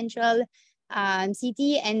 the central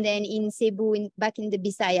city, and then in Cebu, back in the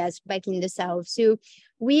Visayas, back in the south. So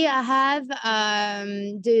we have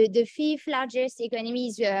the fifth largest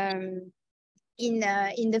economies in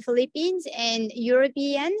the Philippines, and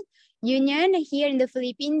European Union here in the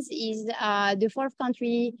Philippines is the fourth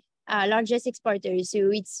country largest exporter.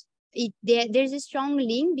 So there's a strong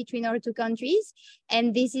link between our two countries,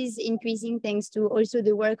 and this is increasing thanks to also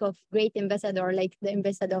the work of great ambassador like the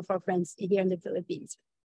ambassador for France here in the Philippines.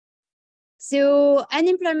 So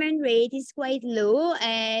unemployment rate is quite low,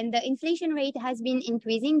 and the inflation rate has been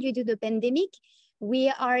increasing due to the pandemic.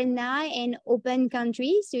 We are now an open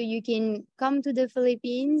country, so you can come to the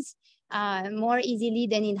Philippines more easily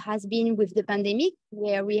than it has been with the pandemic,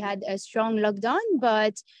 where we had a strong lockdown.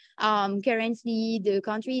 But currently, the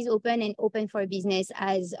country is open and open for business,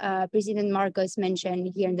 as President Marcos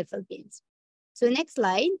mentioned here in the Philippines. So next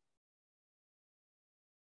slide.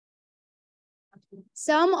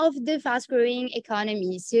 Some of the fast-growing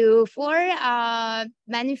economies. So for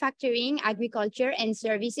manufacturing, agriculture, and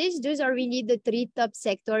services, those are really the three top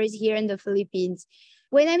sectors here in the Philippines.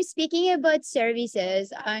 When I'm speaking about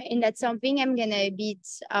services, and that's something I'm gonna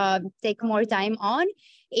take more time on,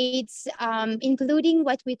 it's including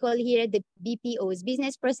what we call here the BPOs,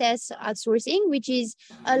 business process outsourcing, which is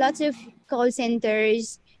a lot of call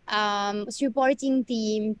centers, supporting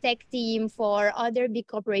team, tech team for other big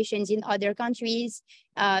corporations in other countries,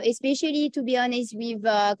 especially, to be honest, with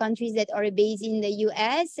countries that are based in the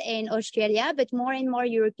US and Australia, but more and more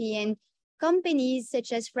European companies,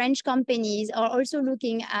 such as French companies, are also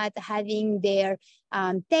looking at having their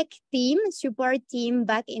tech team, support team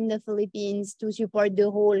back in the Philippines to support the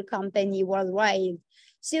whole company worldwide.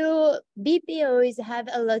 So BPOs have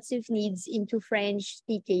a lot of needs into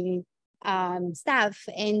French-speaking staff,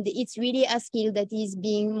 and it's really a skill that is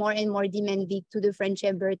being more and more demanded to the French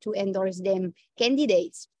Chamber to endorse them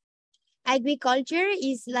candidates. Agriculture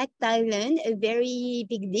is, like Thailand, a very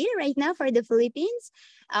big deal right now for the Philippines,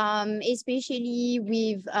 especially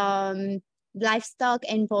with livestock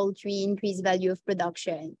and poultry increased value of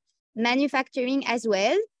production. Manufacturing as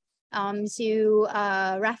well.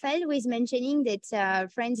 Rafael was mentioning that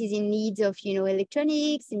France is in need of,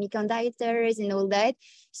 electronics, semiconductors, and all that.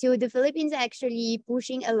 So the Philippines are actually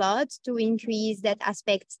pushing a lot to increase that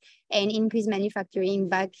aspect and increase manufacturing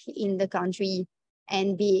back in the country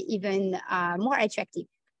and be even more attractive.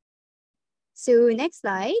 So next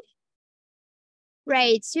slide.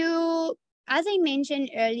 Right, so as I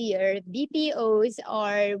mentioned earlier, BPOs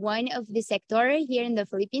are one of the sector here in the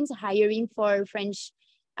Philippines hiring for French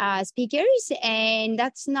speakers, and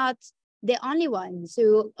that's not the only one.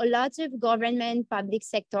 So a lot of government, public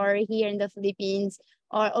sector here in the Philippines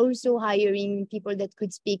are also hiring people that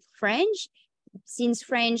could speak French, since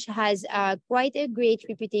French has quite a great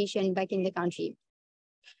reputation back in the country.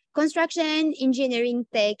 Construction, engineering,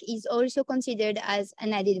 tech is also considered as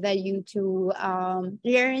an added value to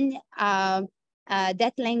learn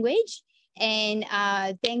that language. And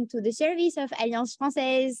thanks to the service of Alliance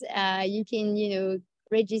Française, you can,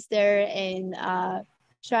 register and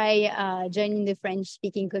try joining the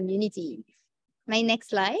French-speaking community. My next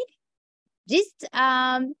slide. Just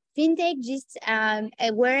fintech, just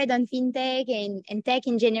a word on fintech and tech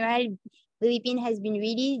in general. Philippines has been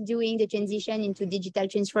really doing the transition into digital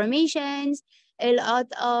transformations, a lot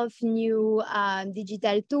of new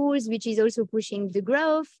digital tools, which is also pushing the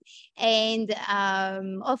growth. And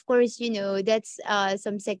of course, that's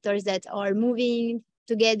some sectors that are moving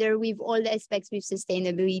together with all the aspects with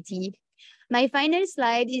sustainability. My final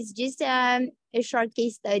slide is just a short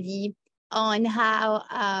case study on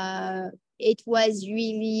how it was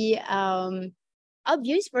really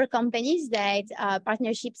obvious for companies that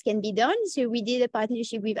partnerships can be done. So we did a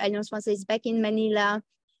partnership with Alliance Française back in Manila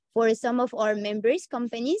for some of our members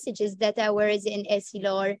companies, such as DataWorks and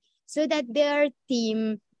Essilor, so that their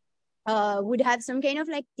team would have some kind of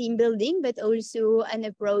like team building, but also an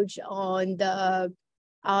approach on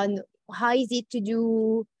how is it to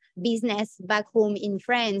do business back home in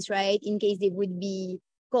France, right? In case they would be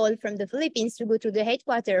called from the Philippines to go to the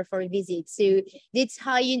headquarters for a visit. So that's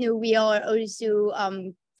how, we are also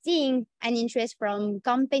seeing an interest from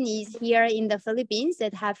companies here in the Philippines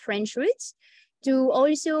that have French roots to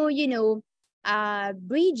also,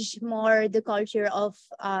 bridge more the culture of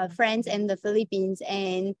France and the Philippines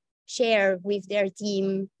and share with their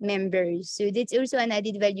team members. So that's also an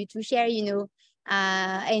added value to share,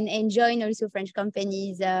 and join also French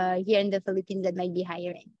companies here in the Philippines that might be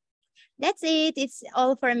hiring. That's it. It's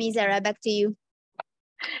all for me, Zara. Back to you.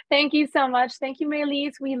 Thank you so much. Thank you,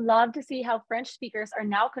 Maylise. We love to see how French speakers are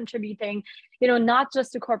now contributing, not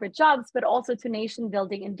just to corporate jobs, but also to nation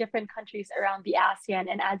building in different countries around the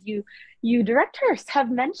ASEAN. And as you directors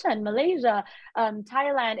have mentioned, Malaysia,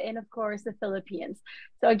 Thailand, and of course, the Philippines.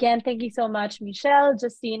 So again, thank you so much, Michelle,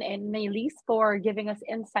 Justine, and Maylise for giving us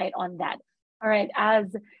insight on that. All right,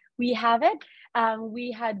 as we have it,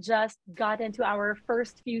 we had just gotten to our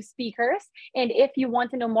first few speakers. And if you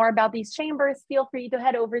want to know more about these chambers, feel free to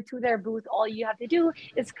head over to their booth. All you have to do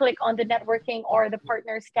is click on the networking or the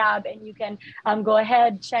partners tab, and you can go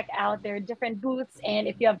ahead, check out their different booths. And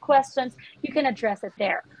if you have questions, you can address it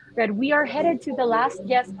there. Right, we are headed to the last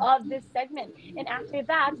guest of this segment. And after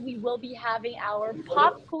that, we will be having our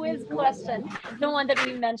pop quiz question. The one that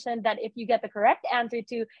we mentioned that if you get the correct answer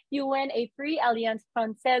to, you win a free Alliance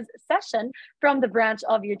Française session from the branch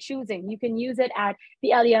of your choosing. You can use it at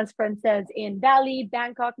the Alliance Française in Bali,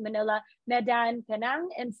 Bangkok, Manila, Meda, Penang,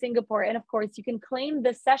 and Singapore. And of course, you can claim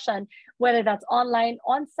this session, whether that's online,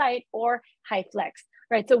 on-site, or HiFlex.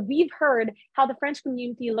 Right, so we've heard how the French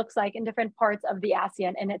community looks like in different parts of the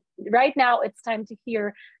ASEAN. And right now it's time to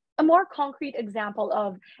hear a more concrete example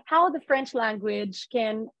of how the French language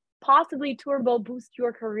can possibly turbo boost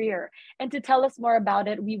your career. And to tell us more about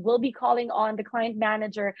it, we will be calling on the client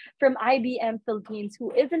manager from IBM Philippines,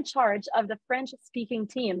 who is in charge of the French speaking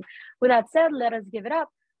team. With that said, let us give it up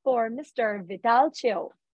for Mr. Vital Cheo.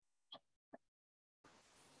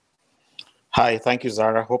 Hi, thank you,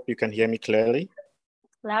 Zara. Hope you can hear me clearly.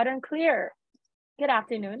 Loud and clear. Good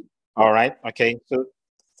afternoon. All right. Okay. So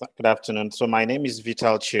good afternoon. So my name is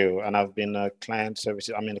Vital Cheo, and I've been a client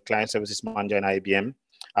services manager in IBM.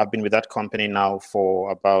 I've been with that company now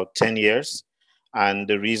for about 10 years. And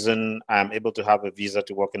the reason I'm able to have a visa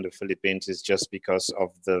to work in the Philippines is just because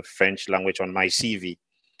of the French language on my CV.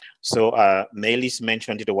 So Maylise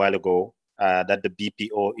mentioned it a while ago that the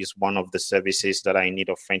BPO is one of the services that I need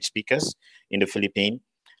of French speakers in the Philippines.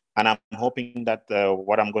 And I'm hoping that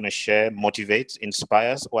what I'm going to share motivates,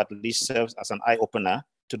 inspires, or at least serves as an eye-opener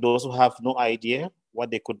to those who have no idea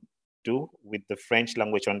what they could do with the French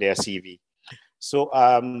language on their CV. So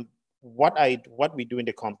what we do in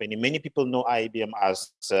the company, many people know IBM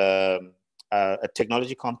as a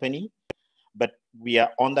technology company, but we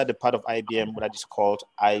are under the part of IBM that is called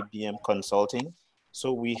IBM Consulting.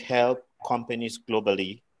 So we help companies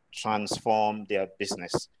globally transform their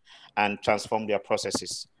business and transform their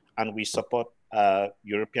processes. And we support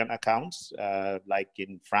European accounts, like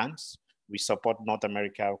in France. We support North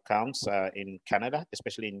America accounts in Canada,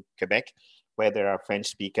 especially in Quebec, where there are French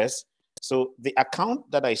speakers. So the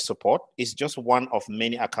account that I support is just one of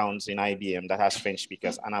many accounts in IBM that has French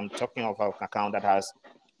speakers. And I'm talking of an account that has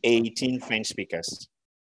 18 French speakers.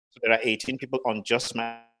 So there are 18 people on just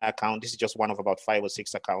my account. This is just one of about 5 or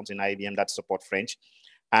 6 accounts in IBM that support French.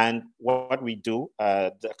 And what we do,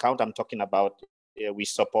 the account I'm talking about, we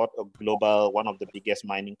support a global, one of the biggest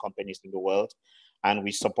mining companies in the world, and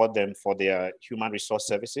we support them for their human resource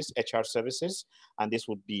services, HR services, and this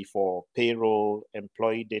would be for payroll,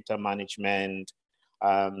 employee data management,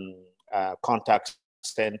 contact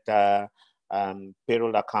center,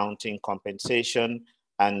 payroll accounting, compensation,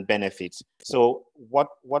 and benefits. So what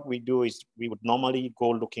we do is we would normally go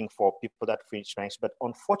looking for people that finish French, but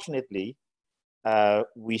unfortunately,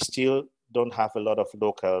 we still don't have a lot of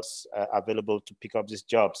locals available to pick up these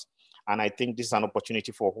jobs. And I think this is an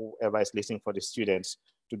opportunity for whoever is listening, for the students,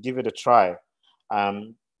 to give it a try.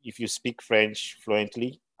 If you speak French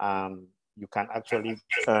fluently, you can actually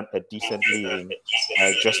earn a decent living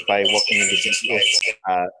just by working in the BPO.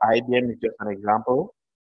 IBM is just an example.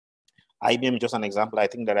 IBM is just an example. I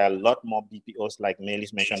think there are a lot more BPOs, like Manille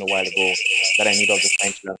mentioned a while ago, that I need of the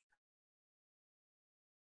French language.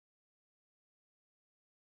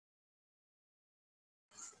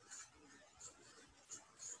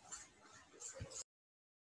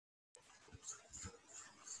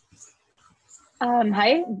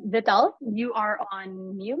 Hi, Vital, you are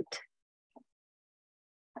on mute.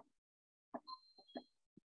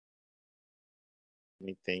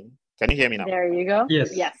 Anything? Can you hear me now? There you go.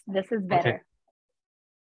 Yes. Yes, this is better.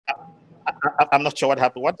 Okay. I'm not sure what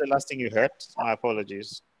happened. What's the last thing you heard? My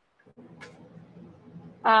apologies.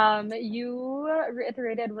 You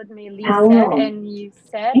reiterated what Manille said, and you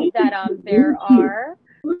said that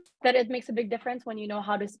that it makes a big difference when you know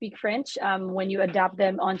how to speak French when you adapt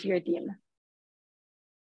them onto your team.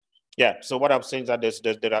 Yeah, so what I'm saying is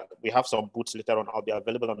that we have some booths later on. I'll be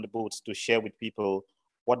available on the booths to share with people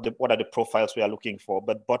what are the profiles we are looking for.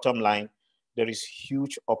 But bottom line, there is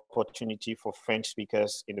huge opportunity for French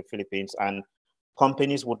speakers in the Philippines, and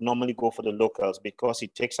companies would normally go for the locals because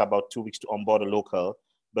it takes about 2 weeks to onboard a local,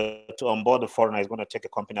 but to onboard a foreigner is going to take a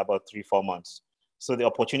company about 3-4 months. So the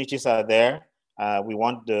opportunities are there. We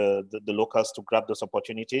want the locals to grab those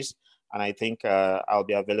opportunities, and I think I'll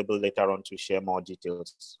be available later on to share more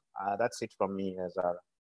details. That's it from me, Zara.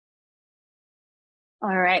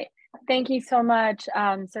 All right. Thank you so much,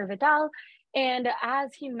 Sir Vital. And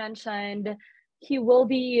as he mentioned, he will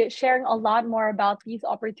be sharing a lot more about these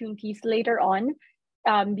opportunities later on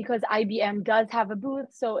because IBM does have a booth.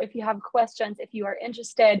 So if you have questions, if you are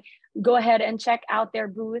interested, go ahead and check out their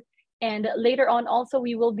booth. And later on, also,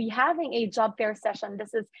 we will be having a job fair session.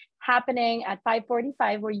 This is happening at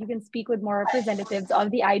 5:45, where you can speak with more representatives of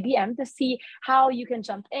the IBM to see how you can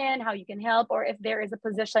jump in, how you can help, or if there is a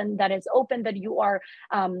position that is open that you are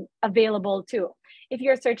available to. If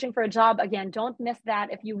you're searching for a job, again, don't miss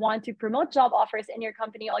that. If you want to promote job offers in your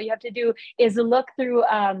company, all you have to do is look through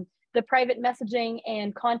the private messaging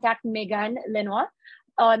and contact Megan Lenoir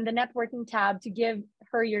on the networking tab to give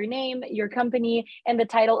her your name, your company, and the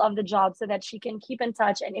title of the job so that she can keep in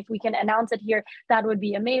touch. And if we can announce it here, that would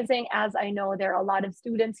be amazing, as I know there are a lot of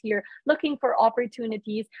students here looking for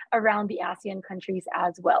opportunities around the ASEAN countries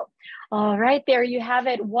as well. All right, there you have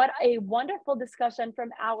it. What a wonderful discussion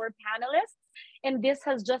from our panelists. And this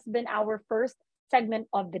has just been our first segment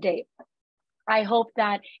of the day. I hope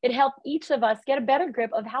that it helped each of us get a better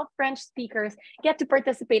grip of how French speakers get to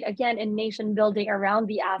participate again in nation building around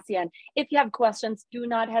the ASEAN. If you have questions, do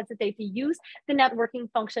not hesitate to use the networking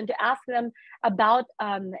function to ask them about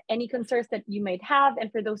any concerns that you might have.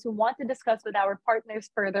 And for those who want to discuss with our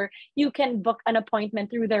partners further, you can book an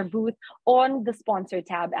appointment through their booth on the sponsor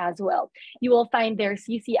tab as well. You will find their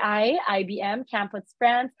CCI, IBM, Campus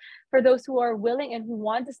France, for those who are willing and who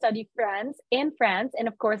want to study in France, and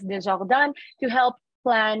of course, Desjardin, to help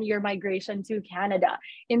plan your migration to Canada.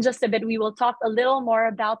 In just a bit, we will talk a little more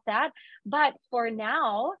about that. But for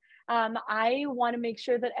now, I want to make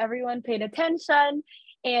sure that everyone paid attention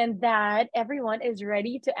and that everyone is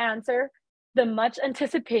ready to answer the much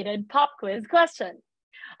anticipated pop quiz question.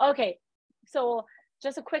 Okay, so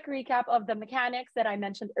just a quick recap of the mechanics that I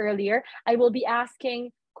mentioned earlier. I will be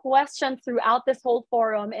asking questions throughout this whole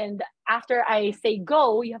forum, and after I say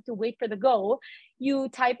go, you have to wait for the go. You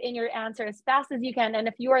type in your answer as fast as you can, and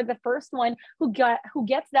if you are the first one who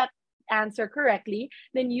gets that answer correctly,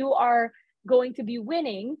 then you are going to be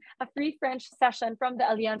winning a free French session from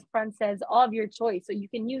the Alliance Française of your choice. So you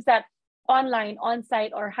can use that online,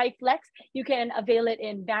 on-site, or HiFlex. You can avail it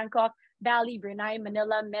in Bangkok, Bali, Brunei,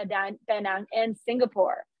 Manila, Meda, Penang, and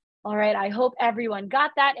Singapore. All right, I hope everyone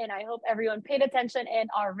got that, and I hope everyone paid attention and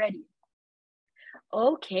are ready.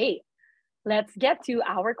 Okay, let's get to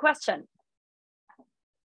our question.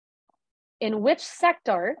 In which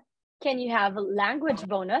sector can you have language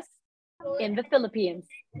bonus in the Philippines?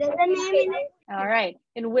 All right,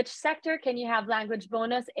 in which sector can you have language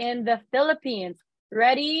bonus in the Philippines?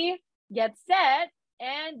 Ready, get set,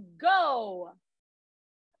 and go.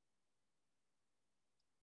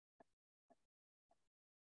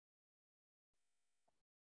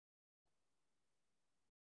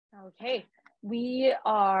 Okay, we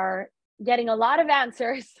are Getting a lot of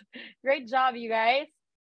answers. Great job, you guys.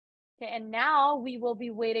 Okay, and now we will be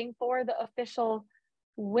waiting for the official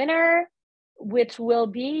winner, which will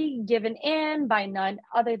be given in by none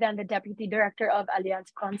other than the Deputy Director of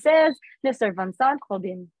Alliance Française, Mr. Vincent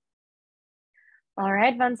Robin. All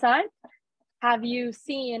right, Vincent, have you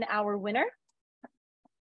seen our winner?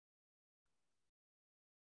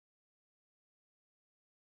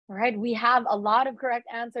 All right, we have a lot of correct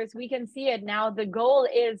answers. We can see it now. The goal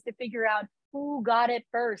is to figure out who got it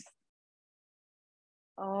first.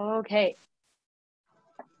 Okay.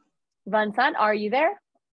 Vincent, are you there?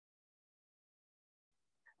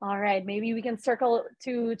 All right, maybe we can circle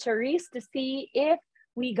to Therese to see if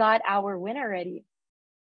we got our winner ready.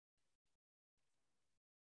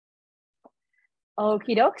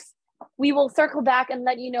 Okie dokes. We will circle back and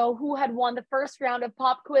let you know who had won the first round of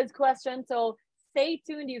pop quiz questions. So stay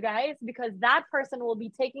tuned, you guys, because that person will be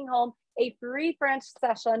taking home a free French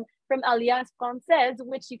session from Alliance Française,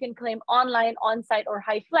 which you can claim online, on-site, or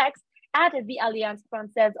high flex at the Alliance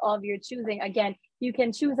Française of your choosing. Again, you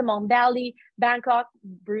can choose among Bali, Bangkok,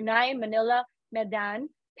 Brunei, Manila, Meda,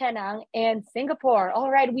 Penang, and Singapore.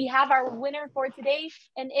 All right, we have our winner for today,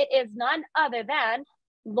 and it is none other than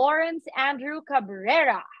Lawrence Andrew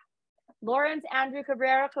Cabrera. Lawrence Andrew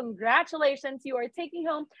Cabrera, congratulations. You are taking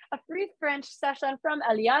home a free French session from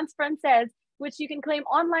Alliance Française, which you can claim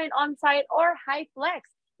online, on-site, or high flex.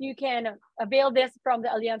 You can avail this from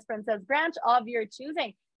the Alliance Française branch of your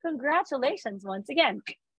choosing. Congratulations once again.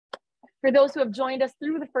 For those who have joined us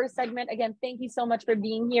through the first segment, again, thank you so much for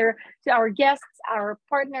being here. To our guests, our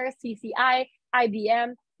partners, CCI,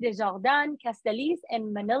 IBM, Desjardin, Castellis,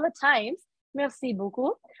 and Manila Times, merci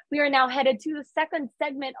beaucoup. We are now headed to the second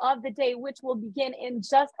segment of the day, which will begin in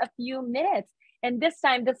just a few minutes. And this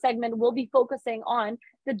time, the segment will be focusing on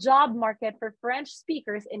the job market for French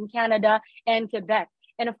speakers in Canada and Quebec.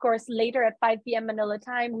 And of course, later at 5 p.m. Manila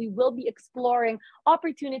time, we will be exploring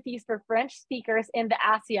opportunities for French speakers in the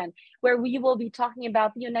ASEAN, where we will be talking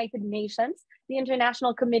about the United Nations, the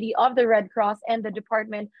International Committee of the Red Cross, and the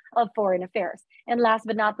Department of Foreign Affairs. And last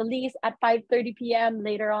but not the least, at 5:30 p.m.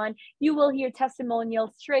 later on, you will hear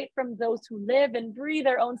testimonials straight from those who live and breathe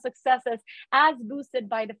their own successes as boosted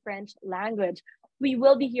by the French language. We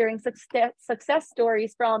will be hearing success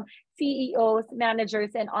stories from CEOs,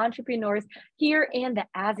 managers, and entrepreneurs here in the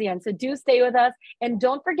ASEAN. So do stay with us, and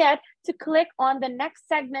don't forget to click on the next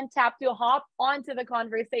segment tab to hop onto the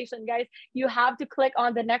conversation, guys. You have to click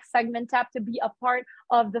on the next segment tab to be a part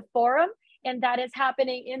of the forum, and that is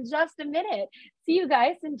happening in just a minute. See you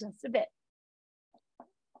guys in just a bit.